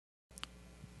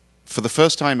For the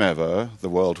first time ever, the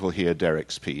world will hear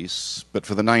Derrick's piece, but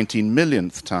for the 19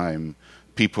 millionth time,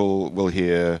 people will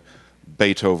hear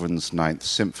Beethoven's Ninth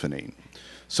Symphony.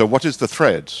 So what is the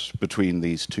thread between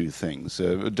these two things?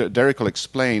 Derrick will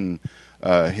explain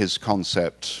his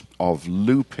concept of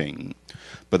looping,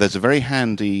 but there's a very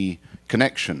handy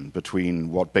connection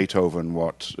between what Beethoven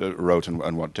wrote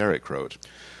and what Derrick wrote.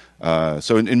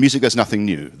 So in music, there's nothing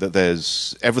new. That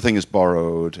everything is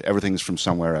borrowed, everything is from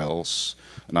somewhere else.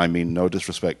 And I mean no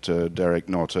disrespect to Derrick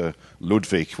nor to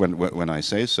Ludwig when I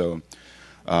say so.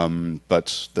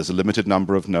 But there's a limited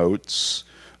number of notes.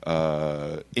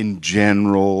 In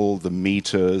general, the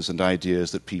meters and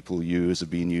ideas that people use have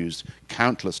been used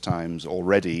countless times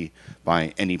already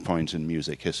by any point in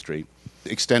music history.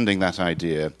 Extending that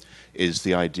idea is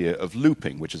the idea of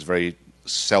looping, which is very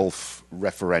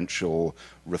self-referential,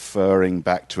 referring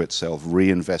back to itself,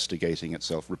 reinvestigating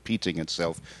itself, repeating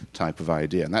itself type of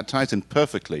idea. And that ties in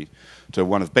perfectly to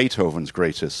one of Beethoven's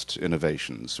greatest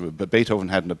innovations. But Beethoven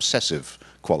had an obsessive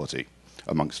quality,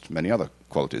 amongst many other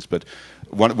qualities. But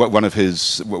one of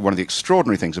the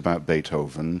extraordinary things about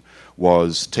Beethoven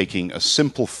was taking a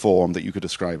simple form that you could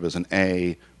describe as an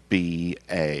A, B,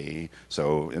 A.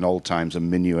 So in old times, a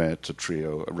minuet, a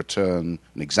trio, a return,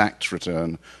 an exact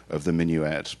return of the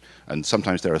minuet. And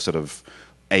sometimes there are sort of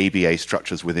A, B, A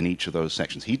structures within each of those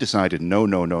sections. He decided, no.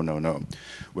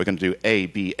 We're going to do A,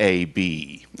 B, A,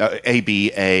 B. A,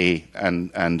 B, A,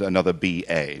 and another B,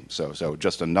 A. So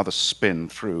just another spin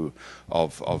through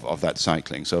of that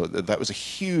cycling. So that was a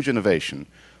huge innovation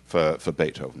for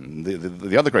Beethoven.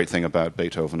 The other great thing about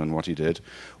Beethoven and what he did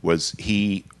was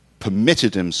he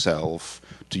permitted himself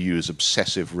to use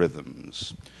obsessive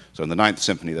rhythms. So in the Ninth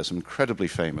Symphony, there's some incredibly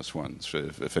famous ones.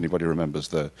 If anybody remembers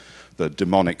the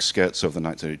demonic scherzo of the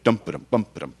Ninth Symphony,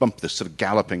 dump-a-dum-bump-a-dum-bump, this sort of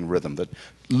galloping rhythm that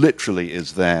literally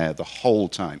is there the whole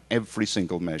time, every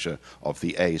single measure of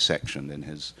the A section in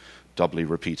his doubly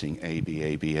repeating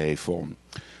A-B-A-B-A form.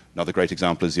 Another great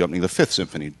example is the opening of the Fifth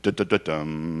Symphony,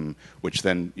 da-da-da-dum, which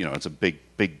then, it's a big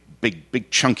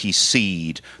chunky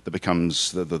seed that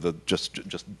becomes just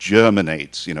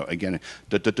germinates, again,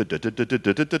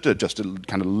 just a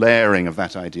kind of layering of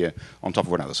that idea on top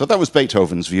of one another. So that was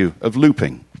Beethoven's view of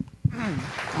looping.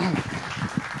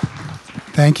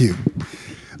 Thank you.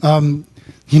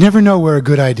 You never know where a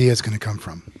good idea is going to come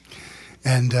from.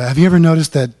 And have you ever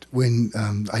noticed that when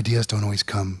ideas don't always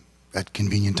come at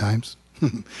convenient times?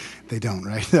 They don't,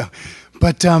 right?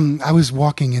 But I was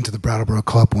walking into the Brattleboro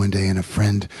Club one day, and a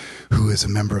friend who is a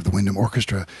member of the Windham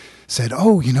Orchestra said, I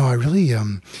really,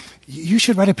 you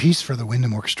should write a piece for the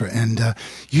Windham Orchestra, and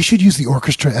you should use the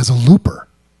orchestra as a looper.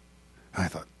 And I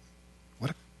thought, what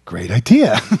a great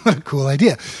idea. What a cool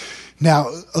idea.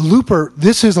 Now, a looper,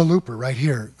 this is a looper right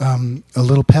here, a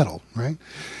little pedal, right?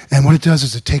 And what it does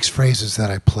is it takes phrases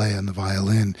that I play on the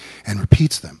violin and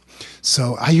repeats them.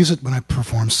 So I use it when I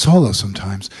perform solo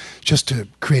sometimes, just to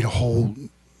create a whole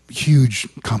huge,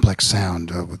 complex sound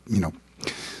with, a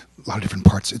lot of different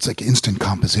parts. It's like instant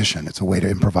composition. It's a way to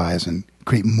improvise and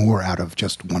create more out of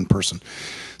just one person.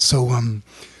 So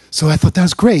I thought that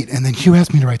was great. And then Hugh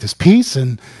asked me to write this piece,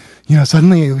 and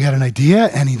suddenly we had an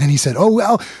idea, and then he said,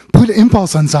 put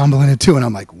impulse ensemble in it too. And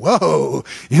I'm like, whoa,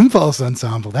 impulse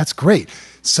ensemble, that's great.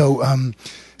 So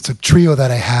it's a trio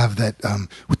that I have that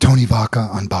with Tony Vaca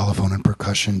on balafon and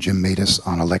percussion, Jim Matus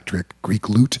on electric, Greek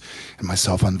lute, and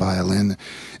myself on violin.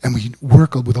 And we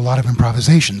work with a lot of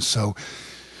improvisation. So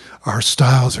our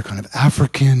styles are kind of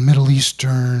African, Middle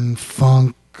Eastern,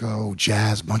 funk,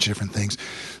 jazz, a bunch of different things.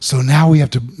 So now I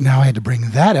had to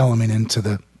bring that element into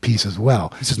the piece as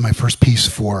well. This is my first piece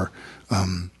for a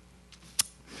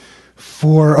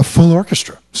full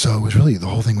orchestra. So it was the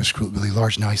whole thing was really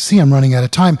large. Now I see I'm running out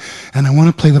of time, and I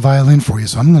want to play the violin for you,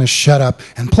 so I'm going to shut up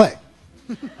and play.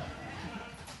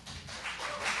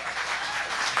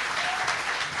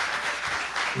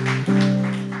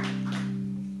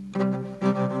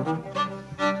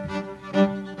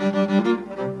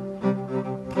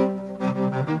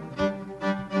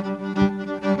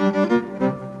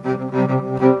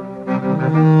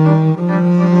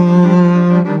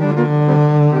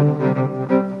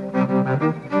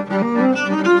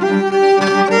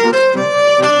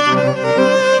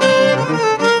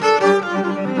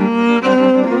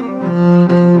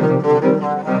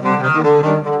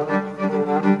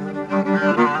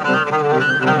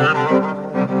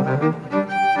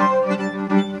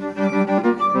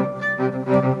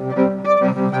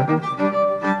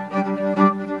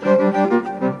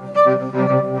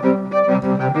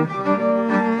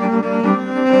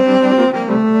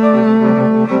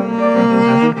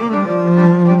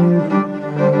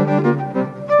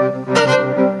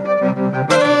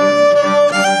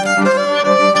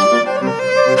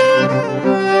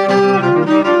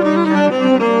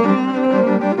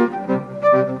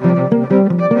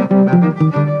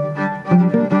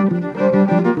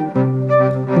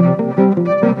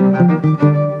 you.